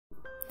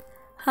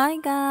Hi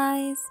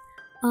guys!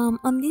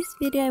 On this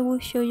video I will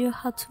show you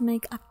how to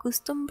make a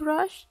custom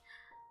brush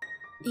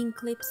in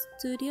Clip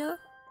Studio.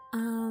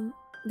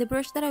 The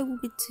brush that I will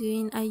be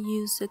doing, I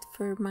use it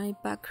for my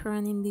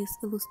background in this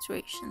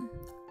illustration.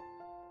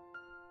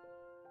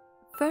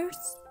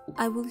 First,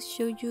 I will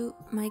show you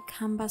my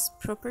canvas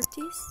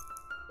properties.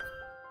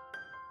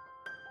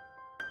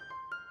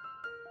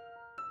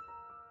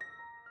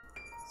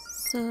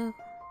 So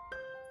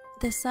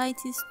the size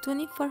is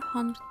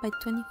 2400 by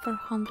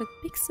 2400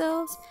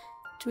 pixels,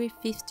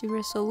 350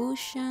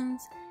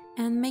 resolutions,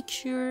 and make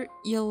sure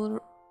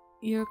your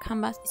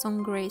canvas is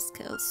on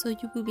grayscale so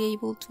you will be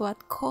able to add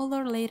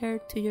color later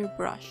to your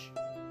brush.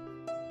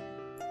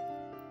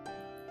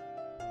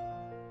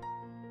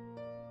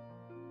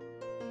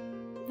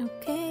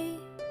 Okay.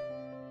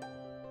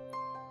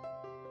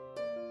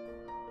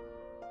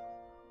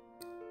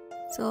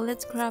 So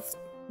let's grab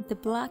the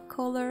black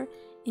color,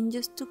 and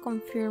just to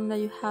confirm that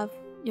you have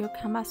your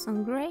canvas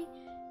on gray,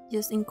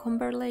 just in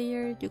convert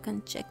layer you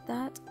can check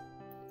that.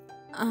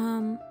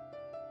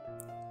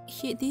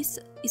 Here this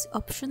is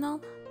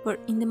optional, but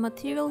in the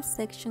material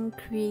section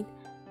create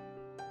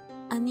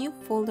a new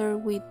folder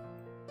with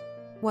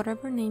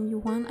whatever name you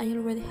want. I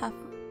already have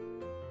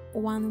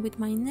one with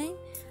my name.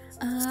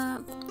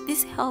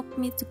 This helped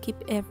me to keep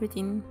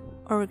everything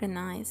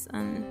organized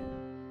and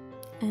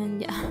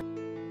yeah.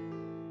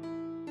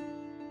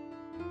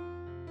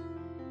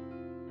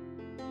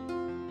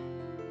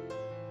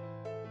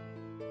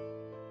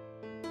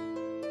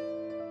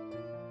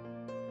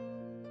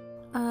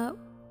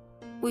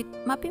 With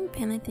mapping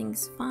pen I think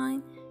is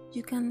fine.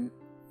 You can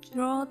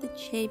draw the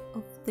shape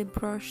of the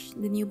brush,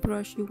 the new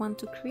brush you want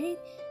to create.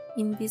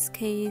 In this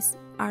case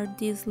are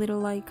these little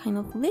like kind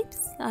of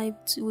lips I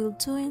will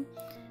do it.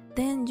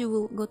 Then you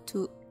will go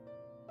to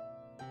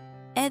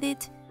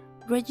edit,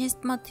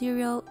 register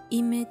material,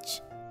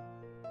 image,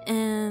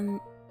 and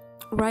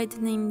write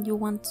the name you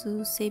want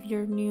to save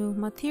your new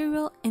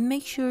material, and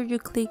make sure you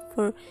click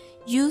for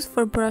use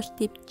for brush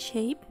tip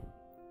shape,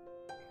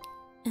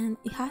 and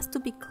it has to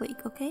be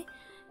clicked, okay?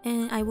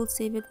 And I will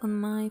save it on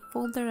my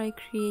folder I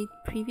create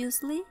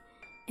previously,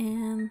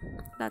 and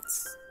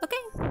that's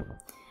okay.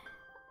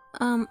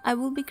 I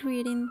will be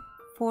creating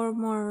 4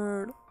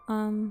 more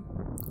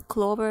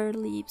clover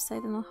leaves, I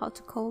don't know how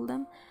to call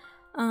them,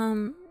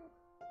 and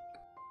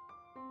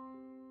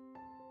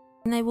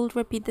I will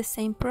repeat the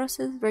same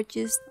process: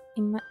 register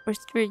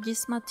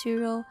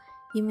material,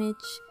 image,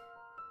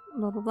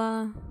 blah blah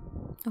blah.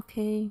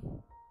 Okay.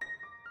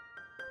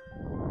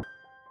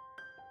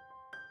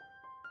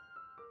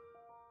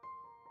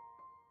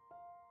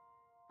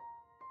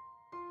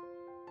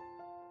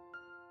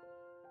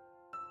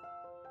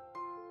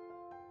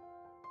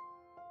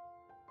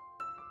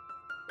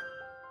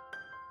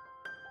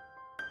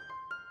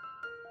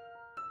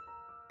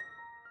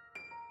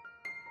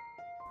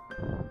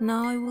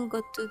 Now I will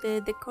go to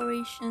the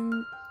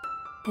decoration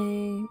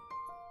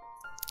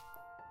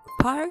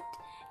part,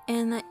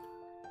 and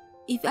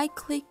if I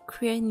click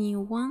create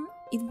new one,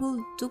 it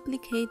will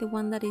duplicate the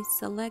one that is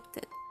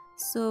selected.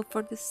 So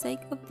for the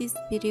sake of this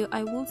video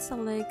I will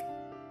select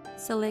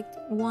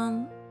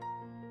one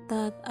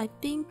that I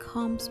think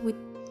comes with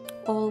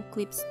all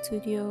Clip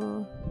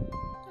Studio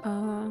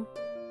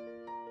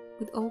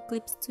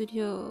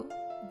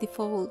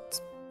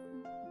default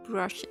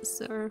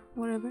brushes or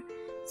whatever.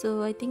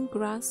 So I think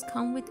grass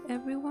come with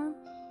everyone.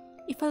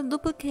 If I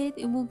duplicate,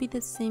 it will be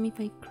the same if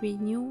I create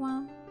new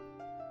one.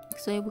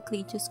 So I will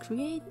click just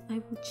create.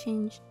 I will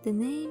change the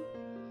name.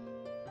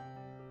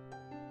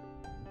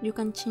 You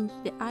can change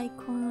the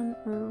icon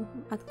or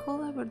add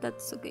color, but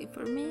that's okay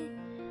for me.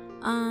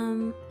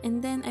 And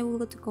then I will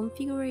go to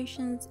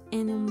configurations,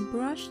 and on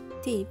brush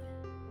tip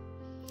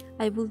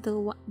I will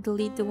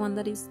delete the one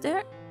that is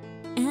there,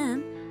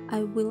 and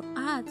I will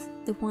add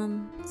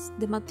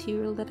the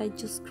material that I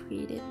just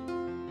created.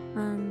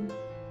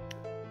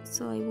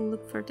 So I will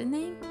look for the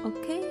name,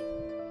 okay,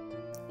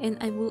 and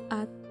I will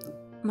add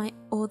my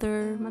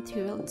other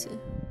material too.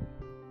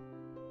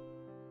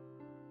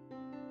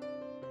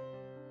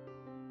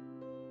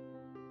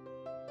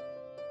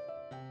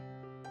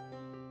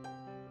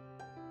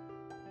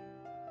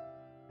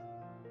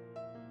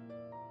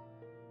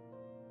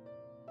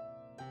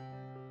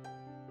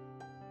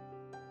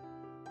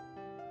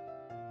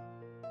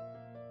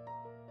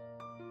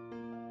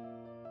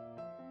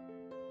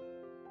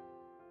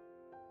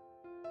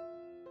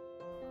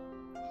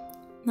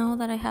 Now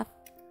that I have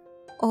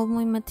all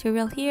my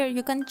material here,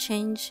 you can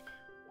change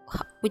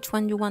which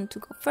one you want to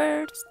go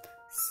first.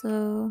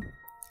 So,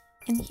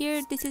 and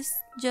here this is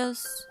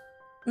just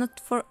not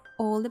for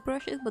all the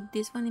brushes, but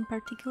this one in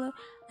particular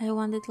I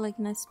wanted like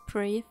a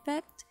spray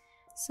effect.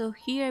 So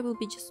here I will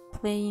be just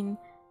playing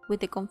with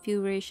the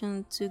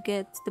configuration to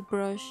get the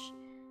brush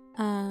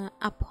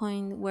a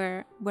point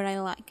where I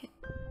like it.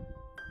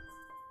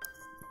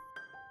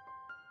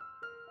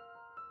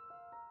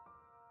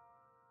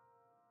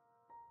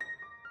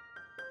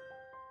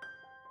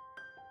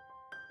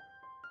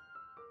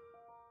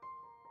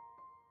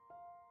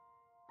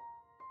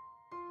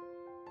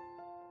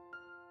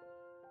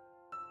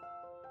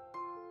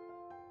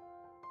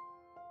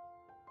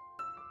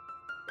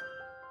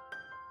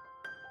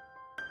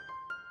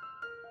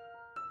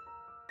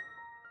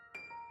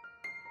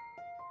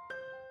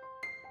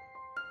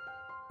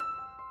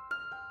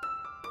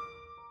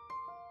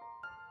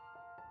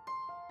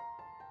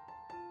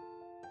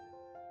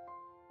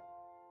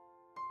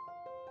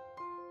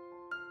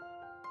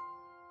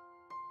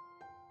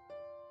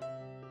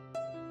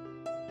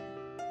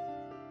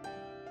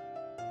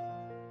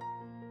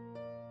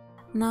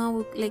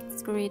 Now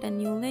let's create a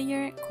new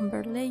layer,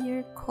 convert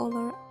layer,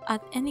 color,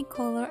 add any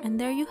color, and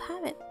there you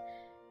have it,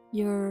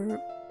 your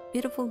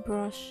beautiful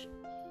brush.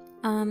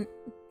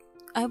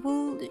 I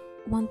will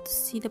want to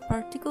see the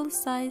particle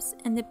size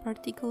and the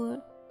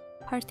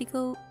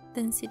particle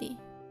density,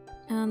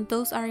 and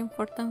those are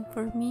important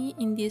for me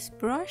in this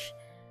brush.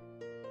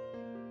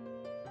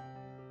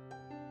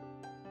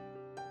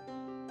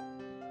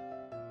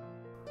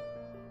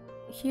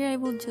 Here I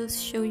will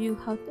just show you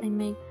how I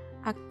make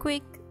a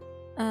quick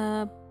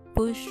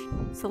bush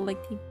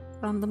selecting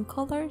random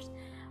colors.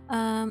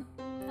 I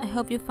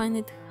hope you find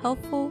it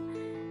helpful,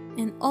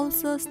 and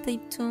also stay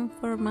tuned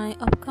for my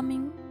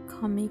upcoming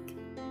comic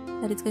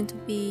that is going to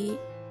be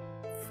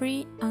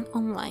free and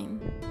online.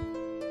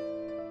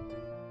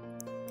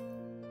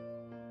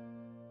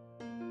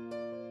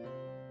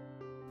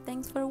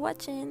 Thanks for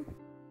watching.